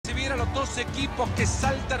dos equipos que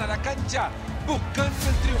saltan a la cancha buscando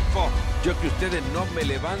el triunfo. Yo que ustedes no me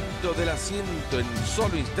levanto del asiento en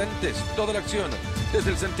solo instantes. Toda la acción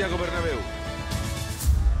desde el Santiago Bernabéu.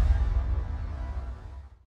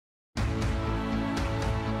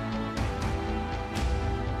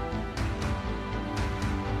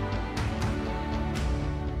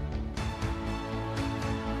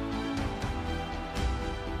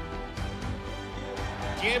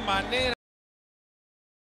 ¡Qué manera!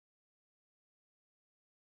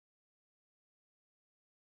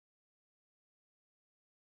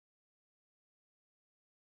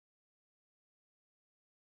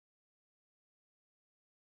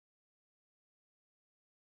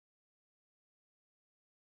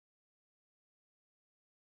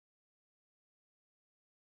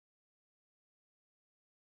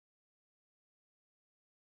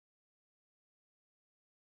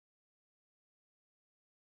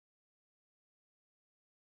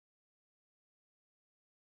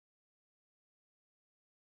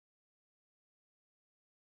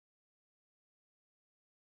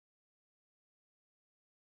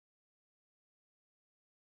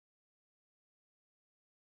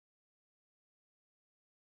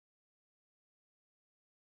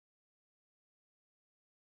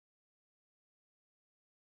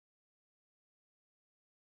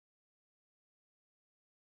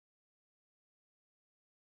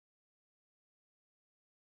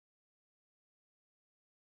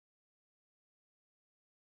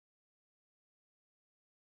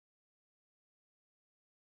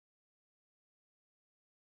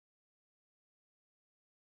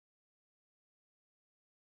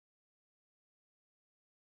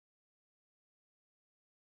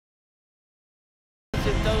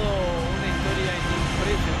 Presentado una historia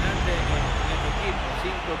impresionante en el equipo,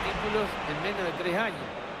 5 títulos en menos de 3 años,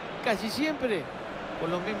 casi siempre con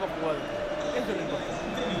los mismos jugadores. Eso es lo importante.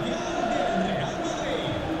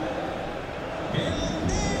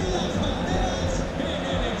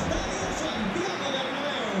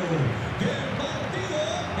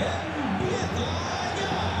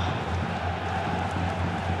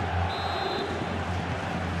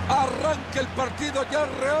 Arranca el partido, ya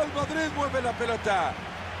el Real Madrid mueve la pelota.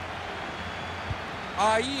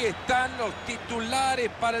 Ahí están los titulares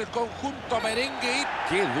para el conjunto merengue.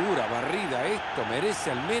 Qué dura barrida, esto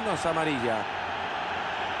merece al menos amarilla.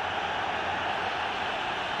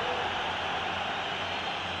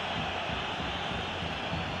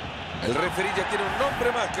 El referí ya tiene un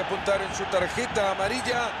nombre más que apuntar en su tarjeta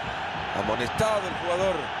amarilla. Amonestado el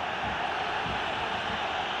jugador.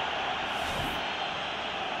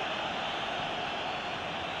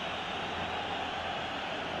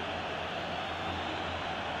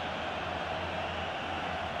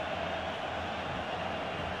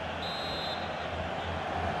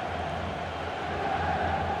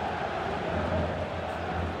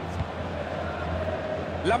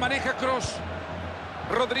 La maneja Kroos.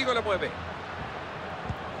 Rodrigo la mueve.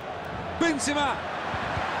 Benzema.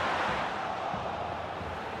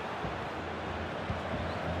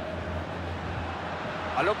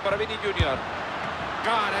 Balón para Vini Junior.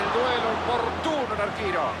 Gana el duelo oportuno el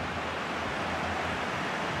arquero.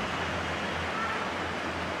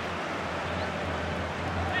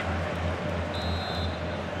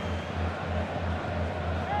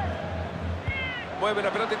 Mueve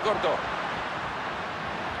la pelota en corto.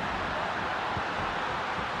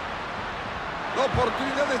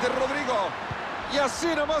 Oportunidades de Rodrigo. Y así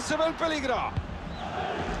nomás se ve el peligro.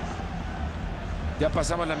 Ya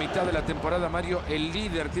pasamos la mitad de la temporada, Mario. El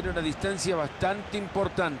líder tiene una distancia bastante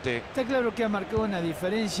importante. Está claro que ha marcado una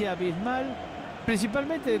diferencia abismal,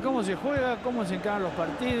 principalmente de cómo se juega, cómo se encaran los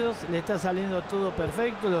partidos. Le está saliendo todo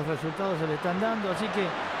perfecto, los resultados se le están dando, así que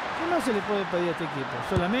no se le puede pedir a este equipo,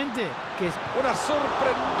 solamente que es una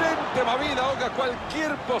sorprendente movida, ahoga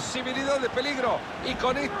cualquier posibilidad de peligro y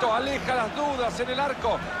con esto aleja las dudas en el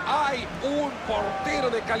arco. Hay un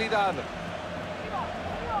portero de calidad.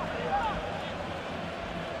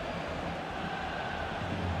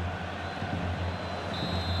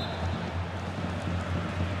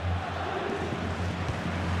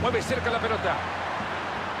 Mueve cerca la pelota.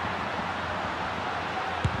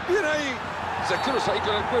 Bien ahí. Se cruza ahí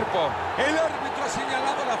con el cuerpo. El árbitro ha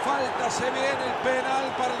señalado la falta. Se viene el penal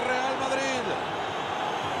para el Real Madrid.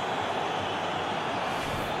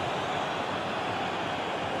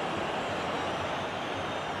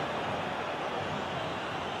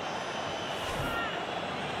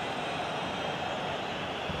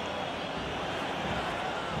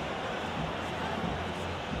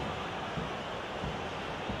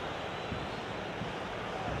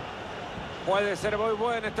 Puede ser muy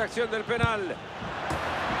buena esta acción del penal.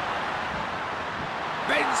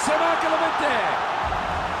 Benzema que lo mete.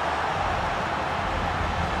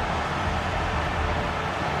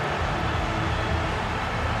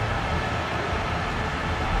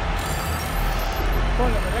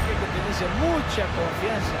 Bueno, la verdad que hay que tenerse mucha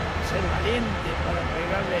confianza, ser valiente para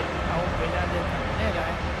pegarle a un penal de esta manera,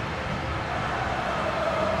 ¿eh?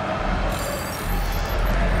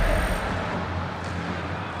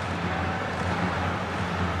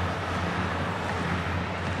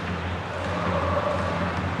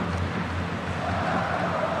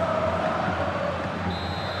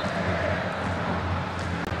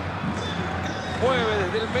 Mueve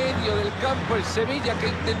desde el medio del campo el Sevilla, que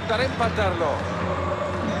intentará empatarlo.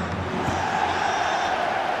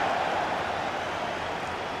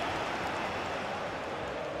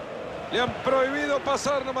 Le han prohibido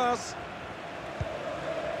pasar nomás.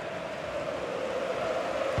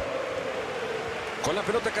 Con la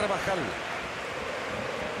pelota Carvajal.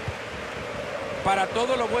 Para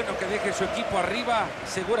todo lo bueno que deje su equipo arriba,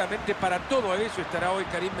 seguramente para todo eso estará hoy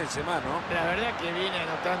Karim Benzema, ¿no? La verdad que viene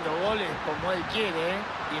anotando goles como él quiere, ¿eh?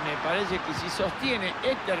 Y me parece que si sostiene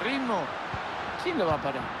este ritmo, ¿quién lo va a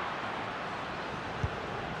parar?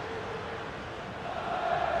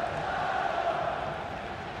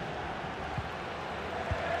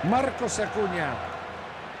 Marcos Acuña.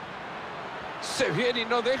 Se viene y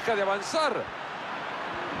no deja de avanzar.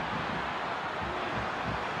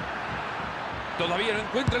 Todavía no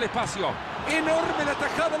encuentra el espacio. Enorme la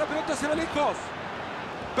tajada, la pelota se va lejos.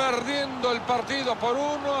 Perdiendo el partido por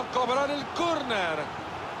 1 a cobrar el córner.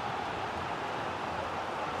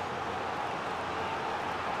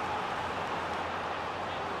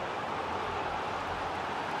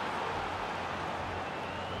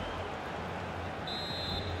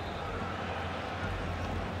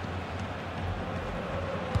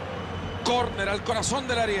 Córner al corazón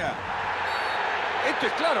del área. Esto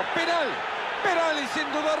es claro, penal. Penal y sin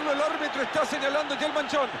dudarlo el árbitro está señalando ya el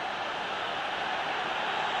manchón.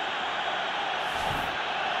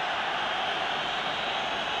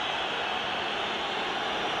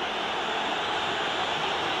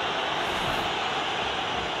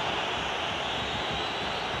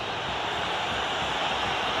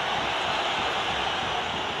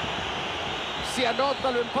 Si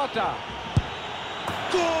anota, lo empata.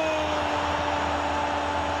 ¡Gol!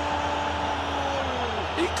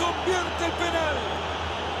 Y convierte el penal.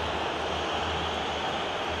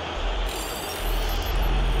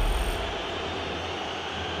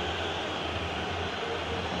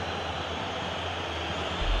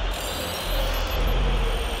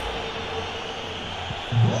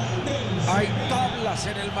 Hay tablas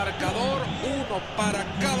en el marcador, 1 para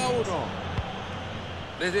cada uno.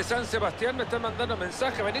 Desde San Sebastián me están mandando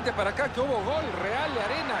mensaje. Venite para acá, que hubo gol. Real de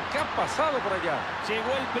Arena. ¿Qué ha pasado por allá?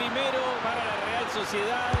 Llegó el primero para la Real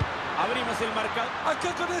Sociedad. Abrimos el marcador.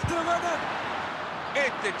 Acá con esto lo ganan.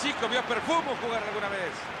 Este chico vio a Perfumo jugar alguna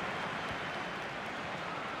vez.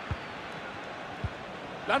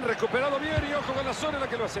 La han recuperado bien y ojo con la zona en la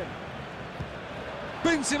que lo hacen.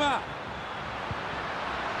 Benzema.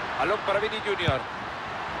 Balón para Vini Junior.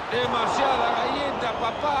 Demasiada galleta,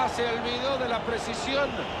 papá, se olvidó de la precisión.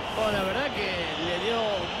 Bueno, la verdad que le dio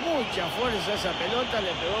mucha fuerza a esa pelota,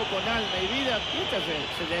 le pegó con alma y vida, y esta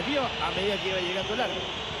se desvió a medida que iba llegando el arco.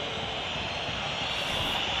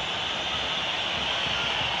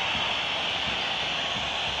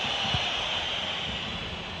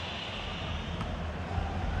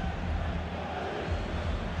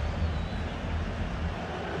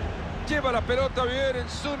 Lleva la pelota bien en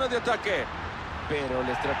zona de ataque. Pero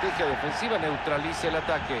la estrategia defensiva neutraliza el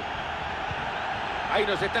ataque. Ahí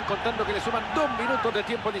nos están contando que le suman 2 minutos de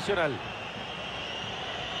tiempo adicional.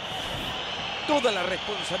 Toda la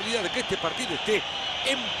responsabilidad de que este partido esté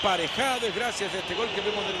emparejado es gracias a este gol que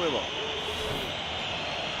vemos de nuevo.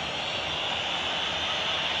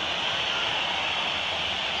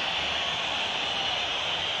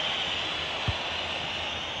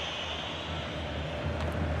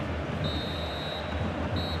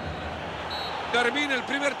 Termina el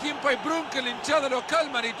primer tiempo, hay bronca en la hinchada local,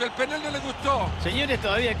 Marito. El penal no le gustó. Señores,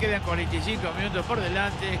 todavía quedan 45 minutos por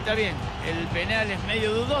delante. Está bien, el penal es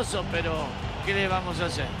medio dudoso, pero ¿qué le vamos a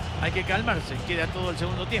hacer? Hay que calmarse, queda todo el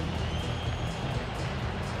segundo tiempo.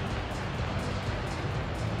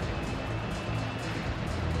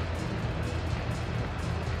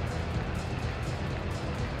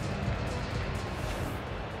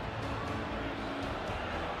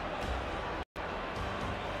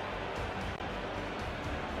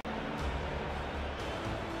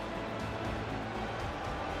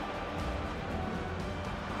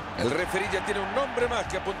 El referí ya tiene un nombre más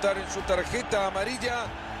que apuntar en su tarjeta amarilla.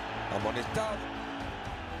 Amonestado.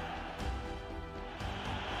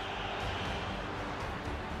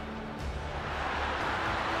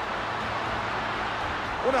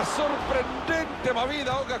 Una sorprendente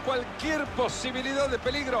movida, ahoga cualquier posibilidad de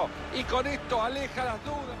peligro y con esto aleja las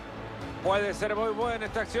dudas. Puede ser muy buena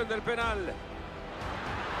esta acción del penal.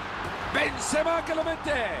 Benzema que lo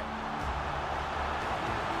mete.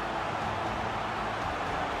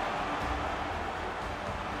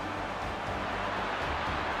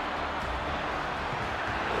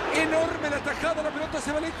 Enorme la tajada, la pelota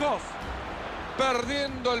se va lejos.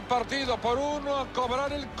 Perdiendo el partido por 1 a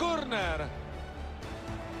cobrar el córner.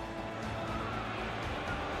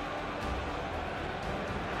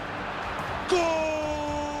 ¡Gol!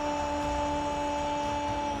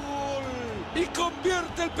 Y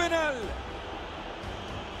convierte el penal.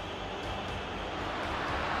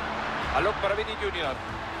 Balón para Vini Junior.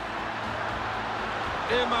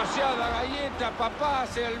 Demasiada galleta, papá,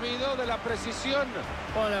 se olvidó de la precisión.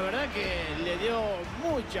 Bueno, la verdad que le dio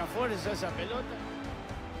mucha fuerza a esa pelota.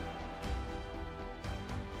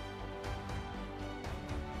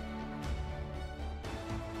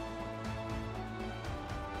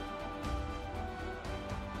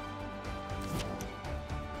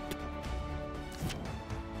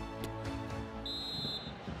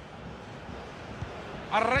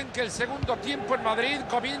 Arranca el segundo tiempo en Madrid,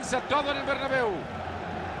 comienza todo en el Bernabéu.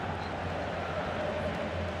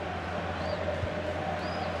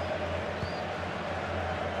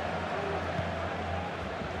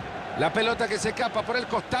 La pelota que se escapa por el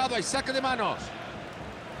costado, hay saque de manos.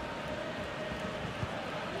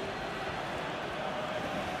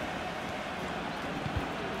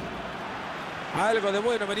 Algo de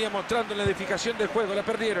bueno venía mostrando en la edificación del juego, la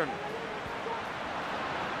perdieron.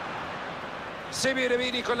 Se viene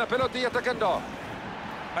Vini con la pelota y atacando.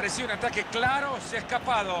 Parecía un ataque claro, se ha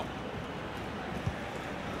escapado.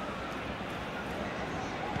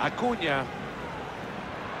 Acuña.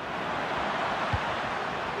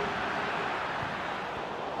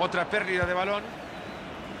 Otra pérdida de balón.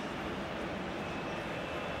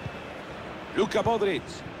 Luka Modric.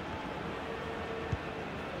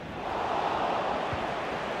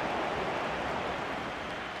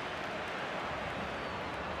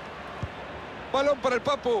 Balón para el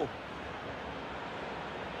Papu.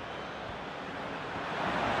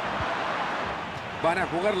 Van a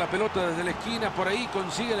jugar la pelota desde la esquina. Por ahí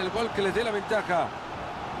consiguen el gol que les dé la ventaja.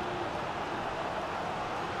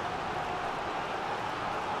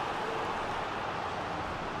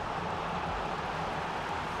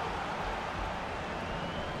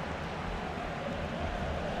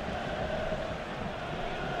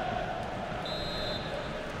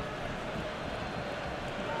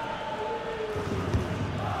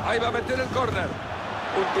 Ahí va a meter el córner.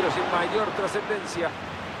 Un tiro sin mayor trascendencia.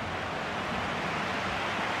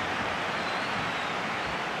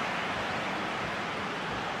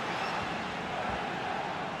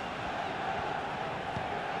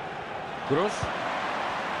 Cruz.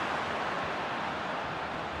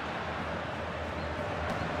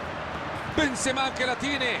 Benzema que la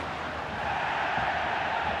tiene.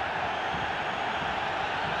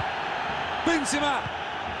 Benzema.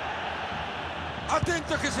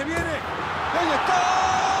 Atento que se viene. ¡Ahí está!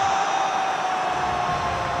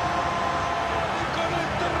 Y con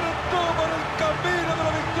esto retoma el camino de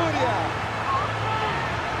la victoria.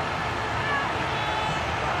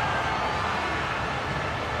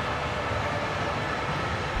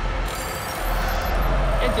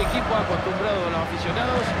 Este equipo ha acostumbrado a los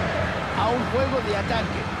aficionados a un juego de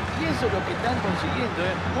ataque. Y eso es lo que están consiguiendo,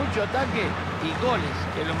 ¿eh? Mucho ataque y goles,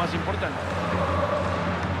 que es lo más importante.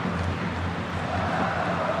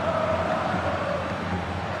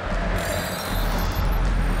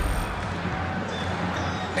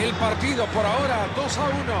 El partido por ahora 2-1.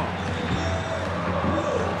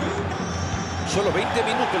 Solo 20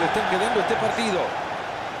 minutos le están quedando a este partido.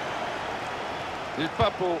 El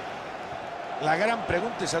Papu. La gran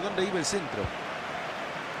pregunta es a dónde iba el centro.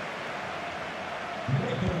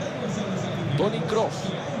 Toni Kroos.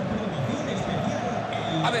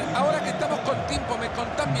 A ver, ahora que estamos con tiempo, ¿me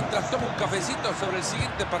contán mientras tomo un cafecito sobre el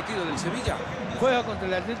siguiente partido del Sevilla? Juega contra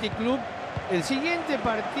el Athletic Club el siguiente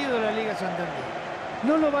partido de la Liga Santander.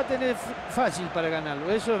 No lo va a tener fácil para ganarlo,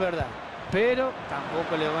 eso es verdad. Pero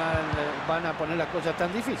tampoco le van a poner las cosas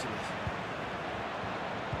tan difíciles.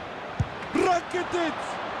 ¡Rakitic!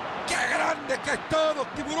 ¡Qué grande que es todo!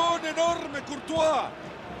 ¡Tiburón enorme, Courtois!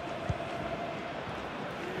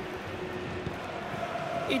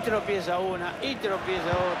 Y tropieza una, y tropieza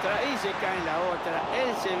otra, y se cae en la otra.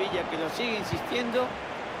 El Sevilla que lo sigue insistiendo,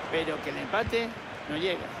 pero que el empate no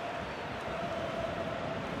llega.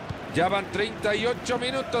 Ya van 38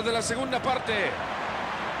 minutos de la segunda parte.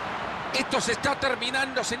 Esto se está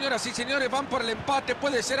terminando, señoras y señores. Van por el empate,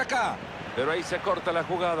 puede ser acá. Pero ahí se corta la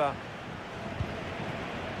jugada.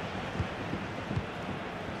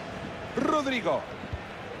 Rodrigo.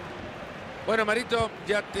 Bueno, Marito,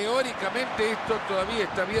 ya teóricamente esto todavía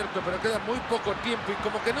está abierto, pero queda muy poco tiempo y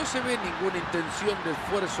como que no se ve ninguna intención de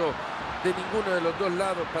esfuerzo de ninguno de los dos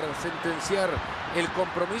lados para sentenciar el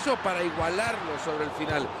compromiso, para igualarlo sobre el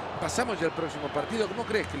final. Pasamos ya al próximo partido. ¿Cómo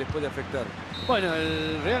crees que les puede afectar? Bueno,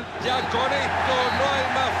 el Real... Ya con esto no hay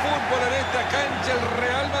más fútbol en esta cancha. El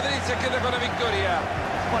Real Madrid se queda con la victoria.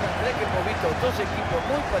 Bueno, creo que hemos visto dos equipos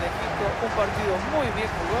muy parejitos, un partido muy bien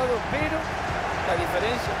jugado, pero la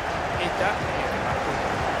diferencia está en el partido.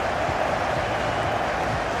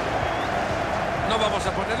 No vamos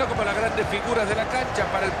a ponerlo como las grandes figuras de la cancha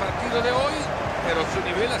para el partido de hoy, pero su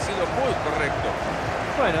nivel ha sido muy correcto.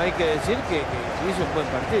 Bueno, hay que decir que hizo un buen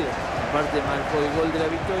partido. Aparte marcó el gol de la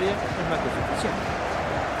victoria, es más que suficiente.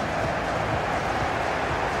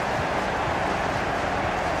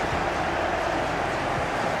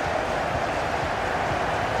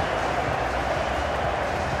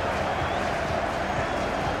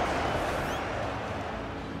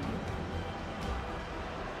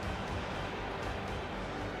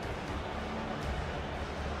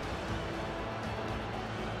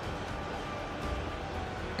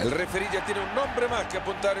 El referí ya tiene un nombre más que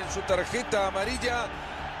apuntar en su tarjeta amarilla.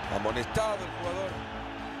 Amonestado el jugador.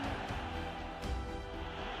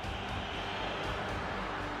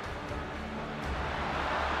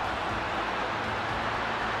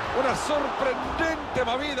 Una sorprendente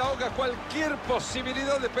movida ahoga cualquier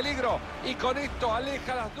posibilidad de peligro y con esto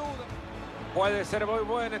aleja las dudas. Puede ser muy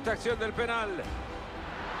buena esta acción del penal.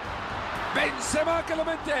 Benzema que lo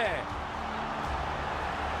mete.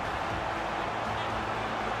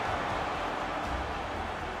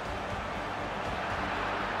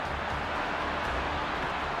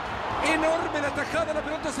 Enorme la tajada, la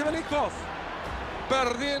pelota se va lejos.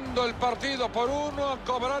 Perdiendo el partido por 1 a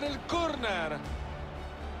cobrar el córner.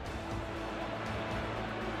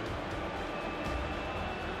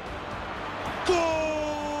 ¡Gol!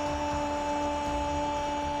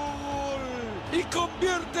 Y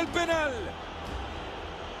convierte el penal.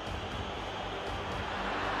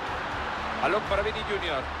 Balón para Vini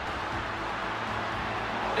Junior.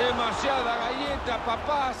 Demasiada galleta,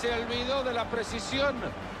 papá, se olvidó de la precisión.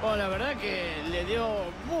 Bueno, la verdad que le dio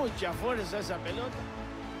mucha fuerza a esa pelota.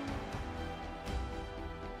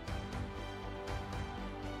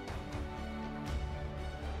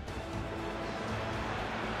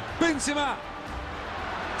 Benzema.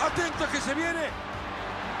 Atento que se viene.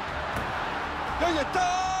 Y ahí está.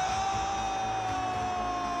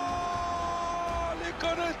 Y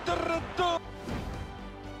con este reto.